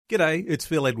G'day, it's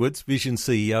Phil Edwards, Vision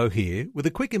CEO here, with a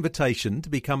quick invitation to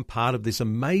become part of this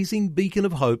amazing beacon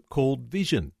of hope called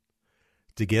Vision.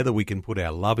 Together we can put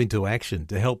our love into action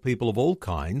to help people of all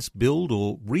kinds build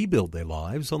or rebuild their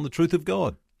lives on the truth of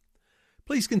God.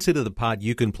 Please consider the part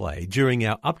you can play during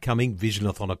our upcoming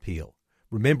Visionathon appeal,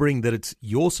 remembering that it's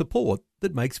your support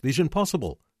that makes Vision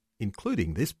possible,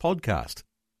 including this podcast.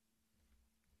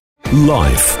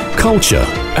 Life, culture,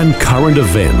 and current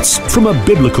events from a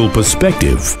biblical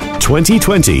perspective.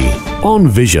 2020 on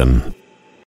Vision.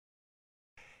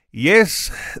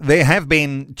 Yes, there have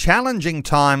been challenging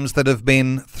times that have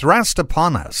been thrust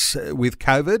upon us with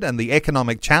COVID and the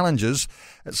economic challenges.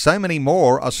 So many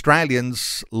more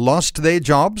Australians lost their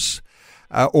jobs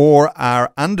or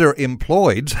are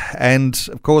underemployed. And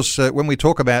of course, when we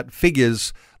talk about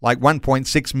figures like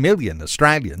 1.6 million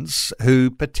Australians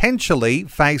who potentially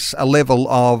face a level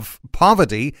of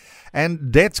poverty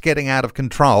and debts getting out of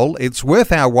control, it's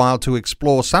worth our while to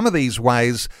explore some of these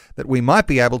ways that we might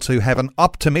be able to have an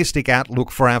optimistic outlook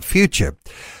for our future.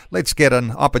 Let's get an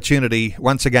opportunity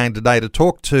once again today to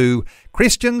talk to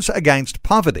Christians Against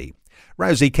Poverty.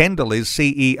 Rosie Kendall is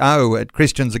CEO at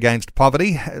Christians Against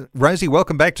Poverty. Rosie,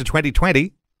 welcome back to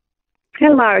 2020.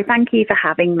 Hello, thank you for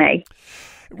having me.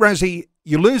 Rosie,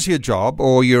 you lose your job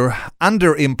or you're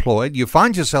underemployed, you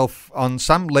find yourself on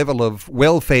some level of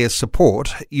welfare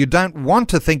support. You don't want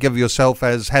to think of yourself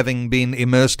as having been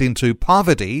immersed into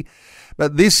poverty,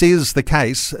 but this is the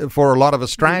case for a lot of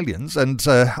Australians, and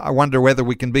I wonder whether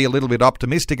we can be a little bit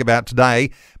optimistic about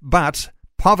today, but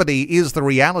poverty is the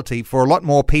reality for a lot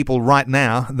more people right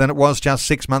now than it was just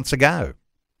 6 months ago.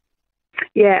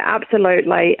 Yeah,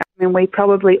 absolutely. I mean, we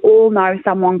probably all know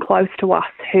someone close to us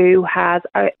who has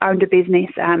owned a business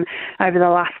over the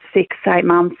last 6 to 8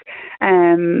 months.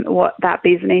 What that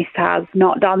business has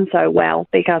not done so well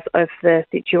because of the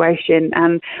situation.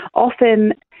 And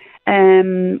often,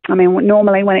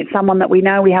 normally when it's someone that we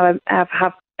know, we have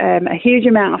a huge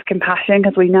amount of compassion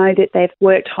because we know that they've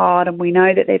worked hard and we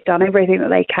know that they've done everything that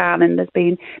they can, and there's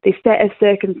been this set of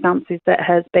circumstances that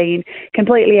has been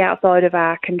completely outside of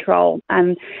our control.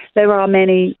 And there are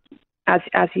many, as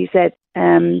you said,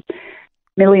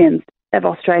 millions of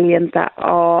Australians that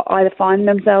are either find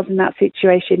themselves in that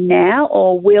situation now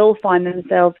or will find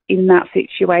themselves in that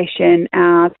situation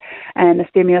as the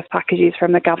stimulus packages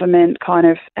from the government kind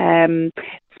of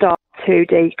start to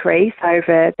decrease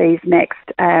over these next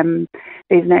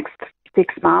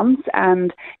 6 months.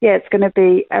 And yeah, it's going to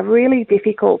be a really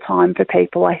difficult time for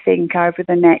people, I think, over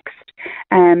the next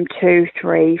 2,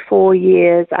 3, 4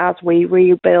 years as we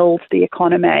rebuild the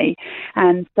economy.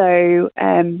 And so,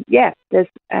 there's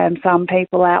some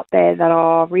people out there that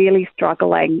are really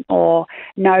struggling or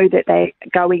know that they're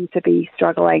going to be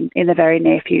struggling in the very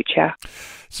near future.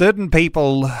 Certain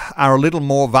people are a little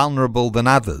more vulnerable than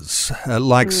others,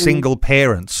 like single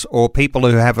parents or people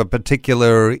who have a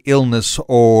particular illness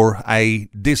or a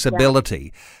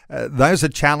disability. Those are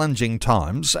challenging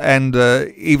times, and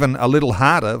even a little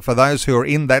harder for those who are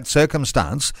in that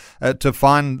circumstance to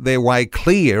find their way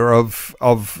clear of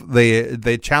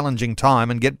their challenging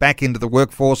time and get back into the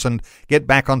workforce and get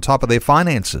back on top of their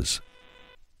finances.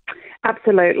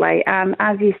 Absolutely.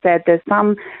 As you said, there's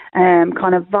some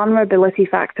kind of vulnerability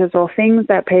factors or things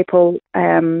that people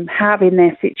have in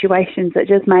their situations that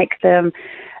just make them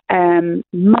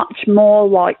much more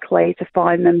likely to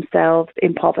find themselves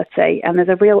in poverty. And there's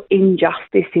a real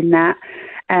injustice in that.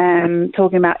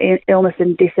 Talking about illness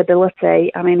and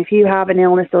disability, I mean, if you have an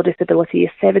illness or disability,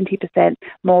 you're 70%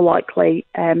 more likely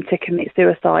to commit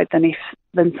suicide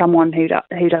than someone who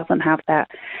doesn't have that.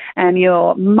 And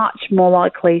you're much more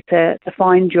likely to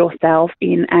find yourself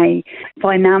in a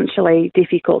financially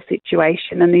difficult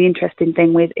situation. And the interesting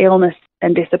thing with illness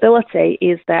and disability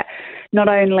is that not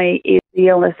only is the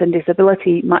illness and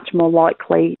disability much more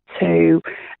likely to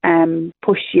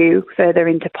push you further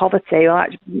into poverty, or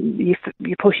you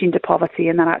push into poverty,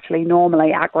 and that actually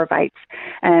normally aggravates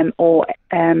or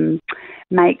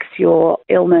makes your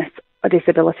illness or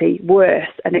disability worse,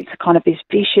 and it's kind of this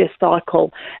vicious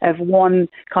cycle of one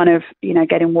kind of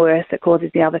getting worse that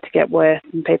causes the other to get worse,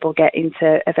 and people get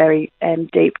into a very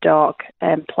deep, dark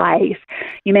place.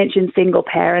 You mentioned single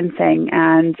parenting,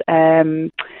 and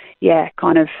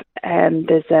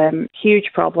there's huge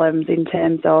problems in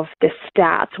terms of the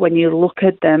stats when you look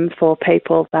at them for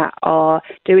people that are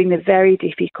doing the very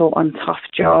difficult and tough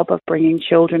job of bringing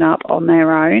children up on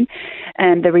their own.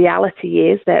 And the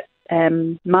reality is that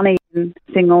money in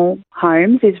single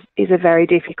homes is a very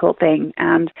difficult thing,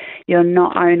 and you're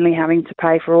not only having to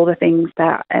pay for all the things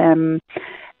that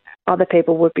other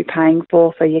people would be paying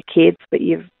for your kids, but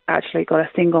you've actually got a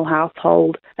single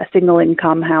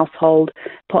income household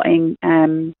putting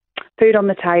food on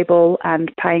the table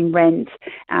and paying rent,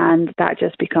 and that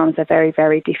just becomes a very,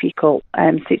 very difficult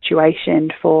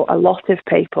situation for a lot of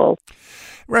people.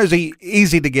 Rosie,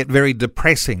 easy to get very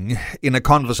depressing in a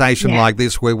conversation like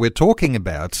this where we're talking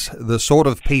about the sort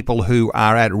of people who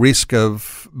are at risk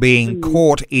of being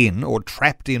caught in or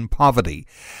trapped in poverty.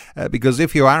 Because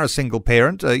if you are a single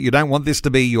parent, you don't want this to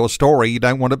be your story. You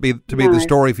don't want it to be the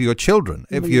story for your children.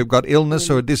 If you've got illness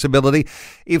or a disability,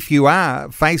 if you are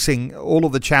facing all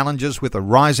of the challenges with a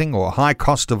rising or high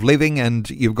cost of living and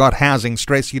you've got housing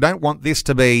stress, you don't want this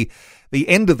to be the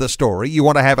end of the story. You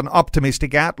want to have an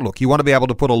optimistic outlook. You want to be able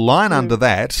to put a line under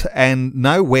that and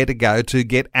know where to go to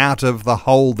get out of the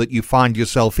hole that you find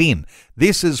yourself in.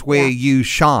 This is where you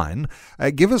shine.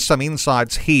 Give us some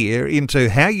insights here into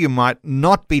how you might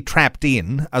not be trapped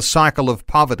in a cycle of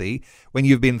poverty when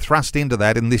you've been thrust into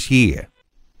that in this year.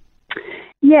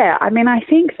 Yeah, I mean, I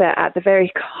think that at the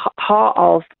very heart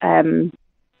of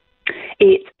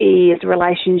it is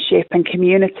relationship and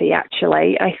community,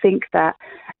 actually. I think that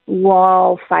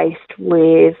while faced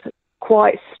with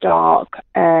quite stark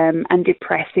and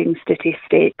depressing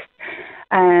statistics,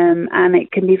 and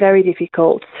it can be very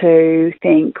difficult to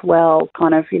think, well,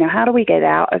 kind of, how do we get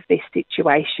out of this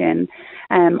situation?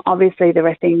 Obviously, there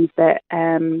are things that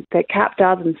CAP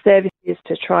does and services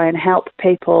to try and help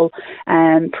people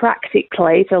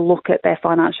practically to look at their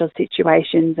financial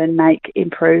situations and make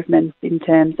improvements in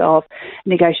terms of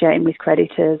negotiating with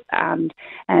creditors and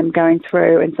going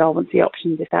through insolvency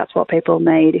options if that's what people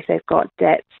need, if they've got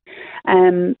debts.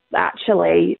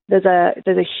 Actually, there's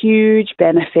a huge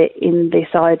benefit in this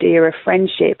idea of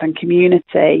friendship and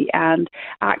community, and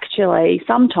actually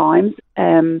sometimes,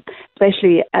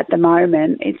 especially at the moment,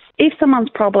 it's if someone's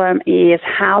problem is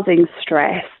housing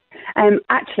stress,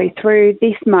 actually through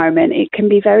this moment it can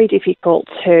be very difficult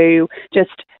to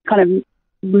just kind of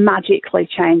magically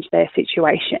change their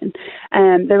situation.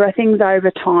 There are things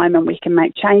over time and we can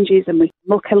make changes and we can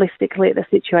look holistically at the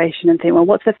situation and think, well,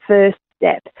 what's the first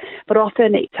step? But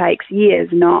often it takes years,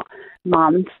 not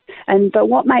months. But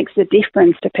what makes the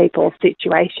difference to people's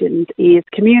situations is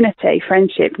community,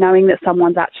 friendship, knowing that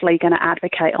someone's actually going to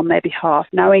advocate on their behalf,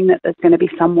 knowing that there's going to be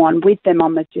someone with them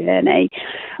on the journey.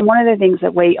 And one of the things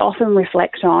that we often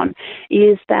reflect on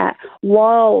is that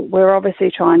while we're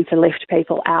obviously trying to lift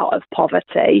people out of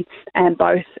poverty, and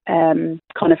both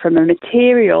kind of from a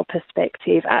material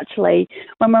perspective, actually,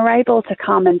 when we're able to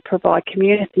come and provide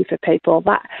community for people,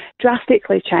 that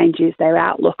drastically changes their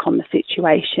outlook on the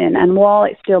situation. And while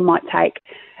it still might take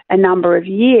a number of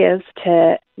years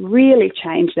to really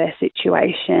change their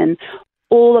situation,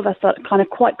 all of us kind of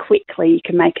quite quickly you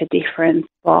can make a difference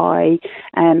by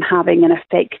having an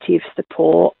effective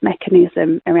support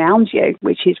mechanism around you,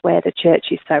 which is where the church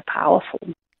is so powerful.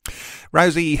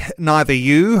 Rosie, neither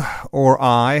you or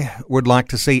I would like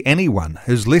to see anyone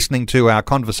who's listening to our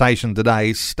conversation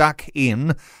today stuck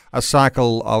in a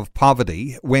cycle of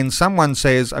poverty. When someone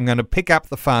says, I'm going to pick up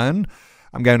the phone,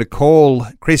 I'm going to call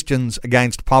Christians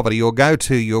Against Poverty, or go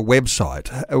to your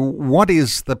website, what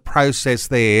is the process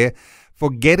there for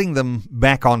getting them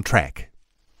back on track?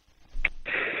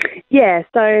 Yeah,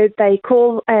 so they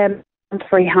call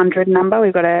 300 number.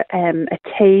 We've got a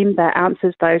team that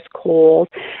answers those calls,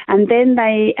 and then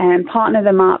they partner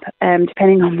them up,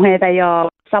 depending on where they are,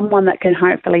 someone that can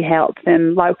hopefully help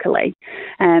them locally.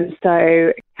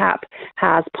 So CAP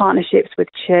has partnerships with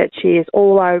churches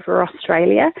all over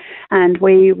Australia, and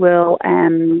we will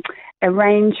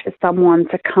arrange for someone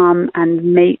to come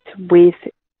and meet with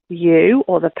you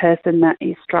or the person that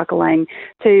is struggling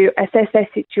to assess their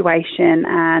situation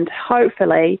and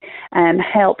hopefully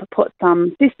help put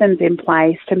some systems in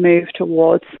place to move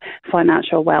towards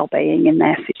financial well-being in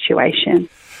their situation.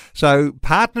 So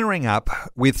partnering up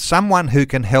with someone who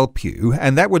can help you,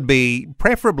 and that would be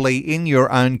preferably in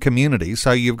your own community,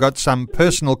 so you've got some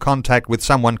personal contact with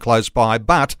someone close by,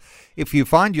 but if you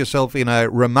find yourself in a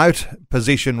remote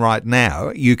position right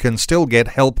now, you can still get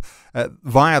help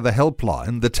via the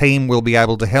helpline. The team will be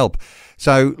able to help.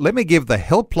 So let me give the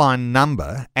helpline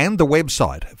number and the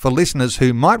website for listeners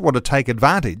who might want to take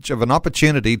advantage of an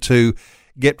opportunity to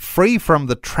get free from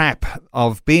the trap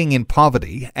of being in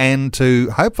poverty and to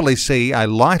hopefully see a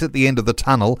light at the end of the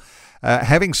tunnel,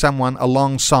 having someone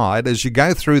alongside as you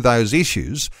go through those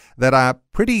issues that are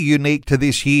pretty unique to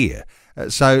this year.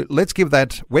 So let's give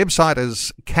that website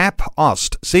as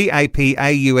CAPAUST, CAPAUST.org.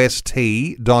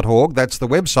 That's the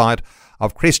website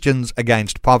of Christians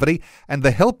Against Poverty. And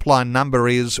the helpline number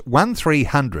is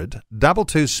 1300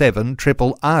 227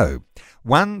 000.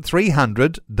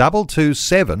 1300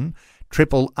 227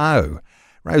 000.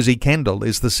 Rosie Kendall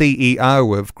is the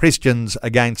CEO of Christians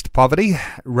Against Poverty.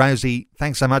 Rosie,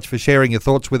 thanks so much for sharing your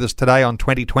thoughts with us today on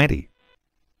 2020.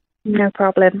 No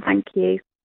problem. Thank you.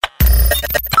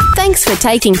 Thanks for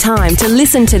taking time to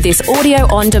listen to this audio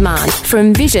on demand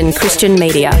from Vision Christian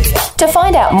Media. To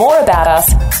find out more about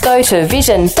us, go to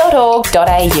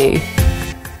vision.org.au.